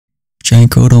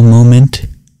GiantGrotle moment.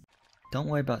 Don't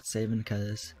worry about saving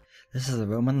because this is a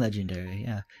Roman legendary.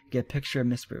 Yeah, get a picture of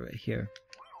Mesprit right here.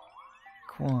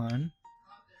 Quan.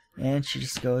 And she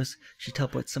just goes, she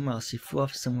teleports somewhere else. She flew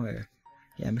off somewhere.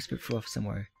 Yeah, Mesprit flew off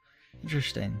somewhere.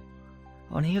 Interesting.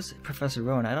 Oh, and here's Professor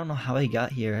Rowan. I don't know how he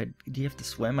got here. Do you have to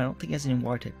swim? I don't think he has any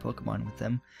water type Pokemon with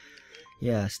him.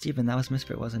 Yeah, Steven, that was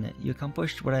Mesprit, wasn't it? You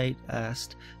accomplished what I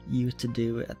asked you to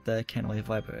do at the Candlewave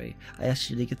Library. I asked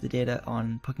you to get the data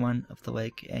on Pokemon of the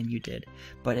lake, and you did.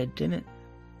 But it didn't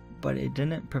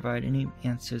provide any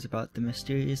answers about the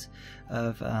mysteries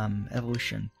of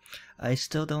evolution. I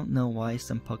still don't know why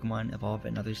some Pokemon evolve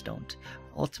and others don't.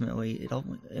 Ultimately, it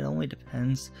only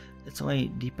depends. It's only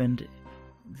deepened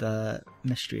the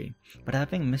mystery. But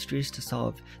having mysteries to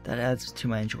solve, that adds to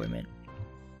my enjoyment.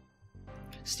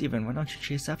 Steven, why don't you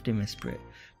chase after Mesprit?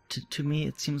 To me,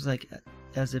 it seems like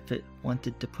as if it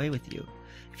wanted to play with you.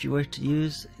 If you were to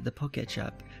use the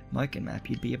Poketchap market map,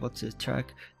 you'd be able to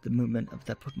track the movement of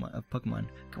Pokemon.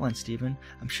 Come on, Steven.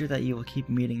 I'm sure that you will keep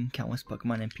meeting countless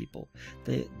Pokemon and people.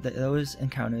 Those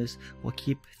encounters will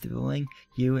keep thrilling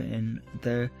you in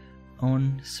their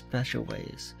own special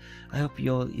ways. I hope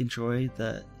you'll enjoy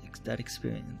that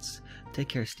experience. Take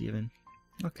care, Steven.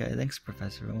 Okay, thanks,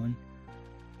 Professor Owen.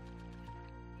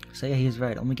 So yeah, he's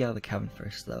right. Let me get out of the cabin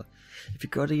first, though. If you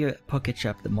go to your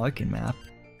Poketchap, the market map,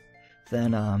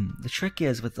 then the trick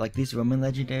is with like these Roman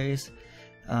legendaries.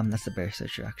 That's the Bear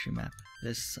Searcher actually map.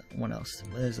 There's one else.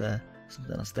 There's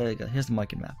something else. There you go. Here's the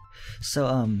market map. So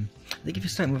I think if you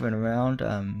start moving around,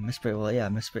 Mesprit, well, yeah,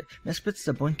 Mesprit's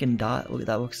the blinking dot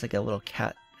that looks like a little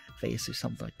cat face or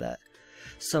something like that.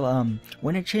 So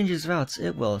when it changes routes,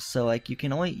 it will. So like you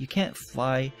can't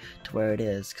fly to where it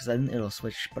is because then it'll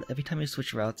switch. But every time you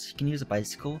switch routes, you can use a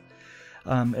bicycle.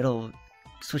 It'll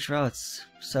switch routes.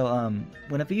 So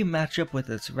whenever you match up with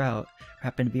its route, or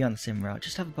happen to be on the same route,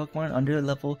 just have a Pokemon under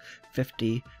level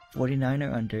 50, 49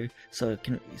 or under, so you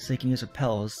can use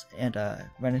repels and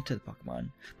run into the Pokemon,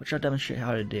 which I'll demonstrate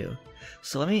how to do.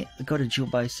 So let me go to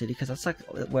Jewelby City because that's like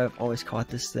where I've always caught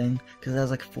this thing, because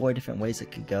there's like 4 different ways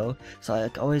it could go. So I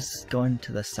like always going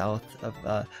to the south of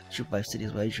Jewelby City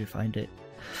is where I usually find it.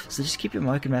 So just keep your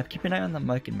market map. Keep an eye on the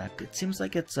market map. It seems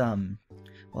like it's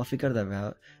well, if you go to the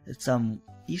route, it's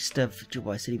east of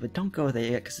Jewelby City, but don't go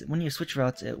there yet, because when you switch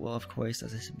routes, it will, of course,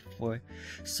 as I said before.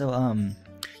 So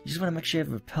you just want to make sure you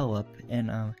have repel up, and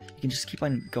you can just keep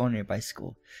on going on your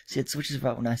bicycle. See, it switches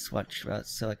route when I switch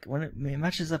routes. So like when it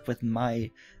matches up with my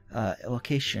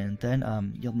location,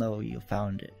 then you'll know you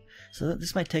found it. So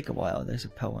this might take a while. There's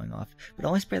repel going off, but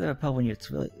only spray the repel when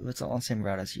it's on the same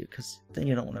route as you, because then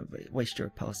you don't want to waste your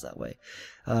repels that way.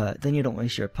 Then you don't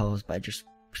waste your repels by just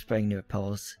spraying new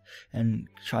repels and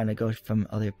trying to go from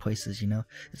other places, you know.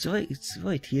 It's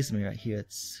really teasing me right here.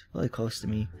 It's really close to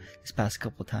me these past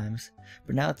couple times,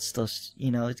 but now it's still, you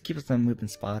know, it keeps on moving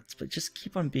spots, but just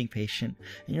keep on being patient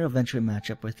and you'll eventually match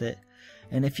up with it.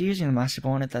 And if you're using a Master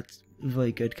Ball on it, that's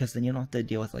really good, because then you don't have to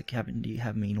deal with like having to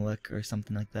have Mean Look or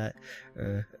something like that,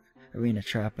 or Arena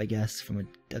Trap, I guess, from a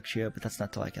Duck Trio, but that's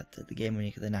not till like at the game when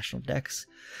you get the National Dex.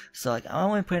 So like I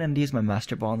only plan on using my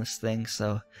Master Ball on this thing,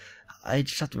 so I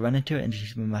just have to run into it and just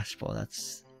use my Master Ball.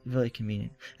 That's really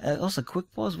convenient. Also,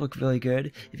 Quick Balls work really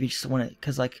good if you just want to,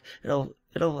 because like it'll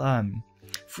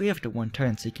free after 1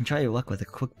 turn, so you can try your luck with a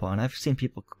Quick Ball. And I've seen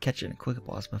people catch it in Quick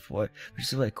Balls before, which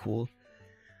is really cool.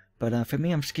 But for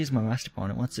me, I'm just using my Master Ball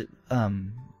on it once it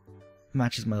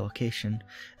matches my location.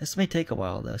 This may take a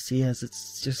while though. See, as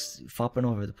it's just flopping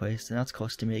over the place, and now it's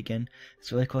close to me again.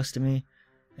 It's really close to me.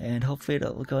 And hopefully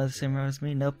it'll go the same route as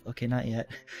me. Nope, okay, not yet.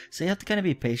 So you have to kind of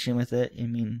be patient with it. I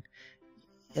mean,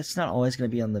 it's not always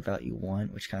going to be on the route you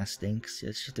want, which kind of stinks.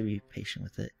 It's just to be patient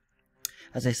with it.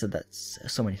 As I said that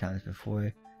so many times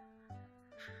before.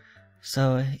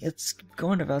 So it's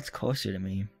going to routes closer to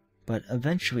me, but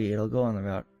eventually it'll go on the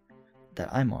route that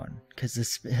I'm on, because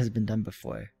this has been done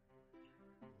before.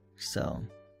 So,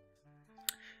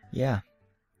 yeah.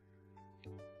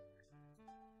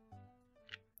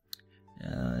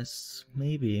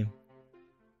 Maybe.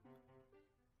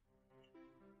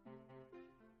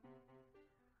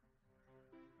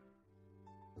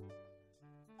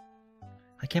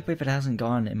 I can't believe it hasn't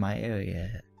gone in my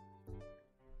area yet.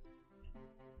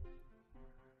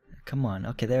 Come on.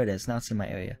 Okay, there it is. Now it's in my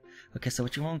area. Okay, so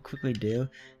what you want to quickly do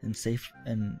and safe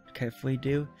and carefully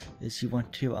do is you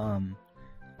want to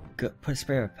put a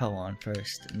spray repel on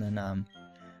first, and then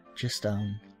just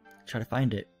try to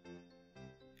find it.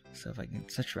 So if I can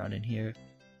search around in here,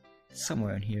 it's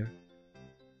somewhere in here.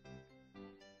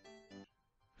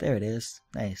 There it is.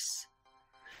 Nice.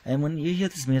 And when you hear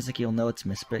this music, you'll know it's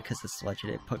Mesprit because it's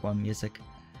legendary Pokemon music.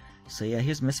 So yeah,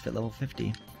 here's Mesprit level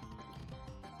 50.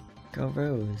 Go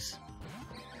Rose.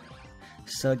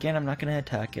 So again, I'm not gonna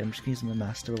attack it, I'm just gonna use my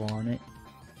Master Ball on it.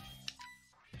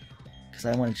 Because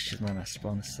I wanted to choose my Master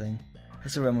Ball on this thing.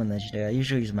 This is a Roman Legendary. I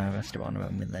usually use my Master Ball on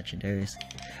Roman Legendaries.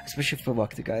 Especially for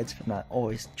walkthrough guides, if I'm not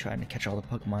always trying to catch all the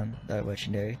Pokemon that are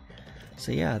Legendary.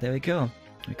 So yeah, there we go.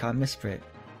 We caught Mesprit.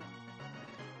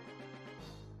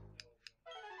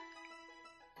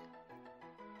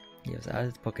 He was out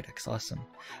of the Pokedex, awesome.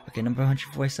 Okay, number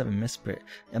 147, Mesprit,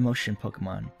 Emotion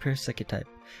Pokemon, pure Psychic type.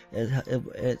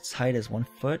 Its height is 1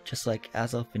 foot, just like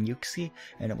Azelf and Uxie,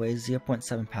 and it weighs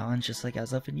 0.7 pounds, just like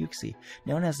Azelf and Uxie.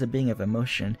 Known as the being of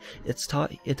emotion, it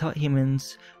taught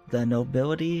humans the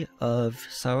nobility of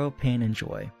sorrow, pain, and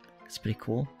joy. It's pretty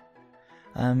cool.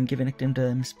 Give a nickname to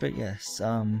Mesprit, yes.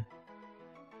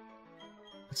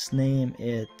 Let's name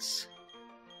it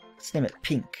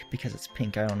Pink, because it's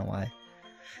pink, I don't know why.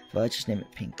 But let's just name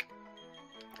it Pink.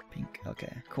 Pink,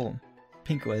 okay, cool.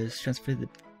 Pink was transferred to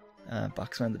the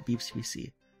box around the Beeps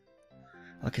VC.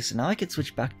 Okay, so now I can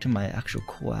switch back to my actual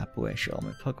cool app where I show all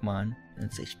my Pokemon and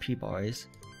its HP bars.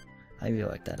 I really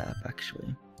like that app,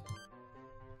 actually.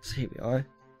 So here we are.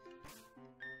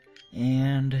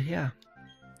 And yeah.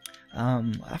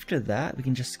 After that, we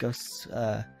can just go,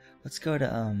 let's go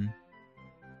to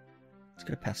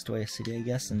Pastoria City, I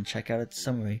guess, and check out its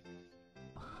summary.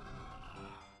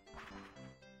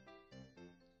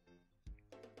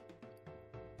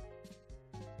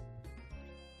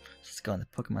 Let's go in the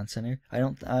Pokemon Center. I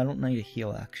don't need to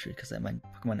heal actually, because my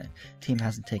Pokemon team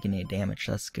hasn't taken any damage.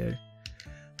 So that's good.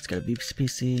 Let's go to Beeps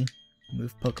PC,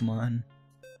 move Pokemon,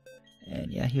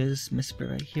 and yeah, here's Mesprit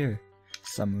right here.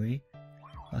 Summary.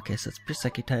 Okay, so it's pure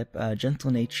Psychic type, gentle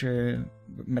nature,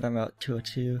 Meta Route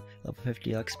 202, level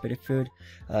 50, like Spirit Food,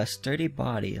 sturdy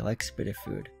body, like Spirit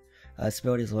Food. Its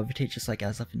ability is levitate just like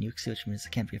Azelf and Uxie, which means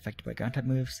it can't be affected by ground type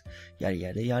moves. Yada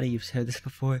yada yada, you've heard this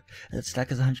before. Its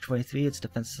attack is 123, its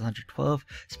defense is 112,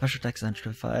 special attack is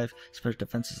 125, special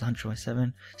defense is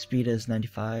 127, speed is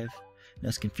 95.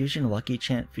 Knows Confusion, Lucky,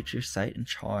 Chant, Future Sight, and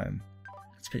Charm.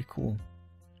 That's pretty cool.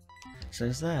 So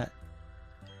there's that.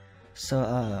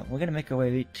 So we're gonna make our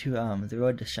way to the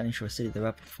road to Shining Shore City, the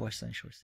route before Shining Shore City.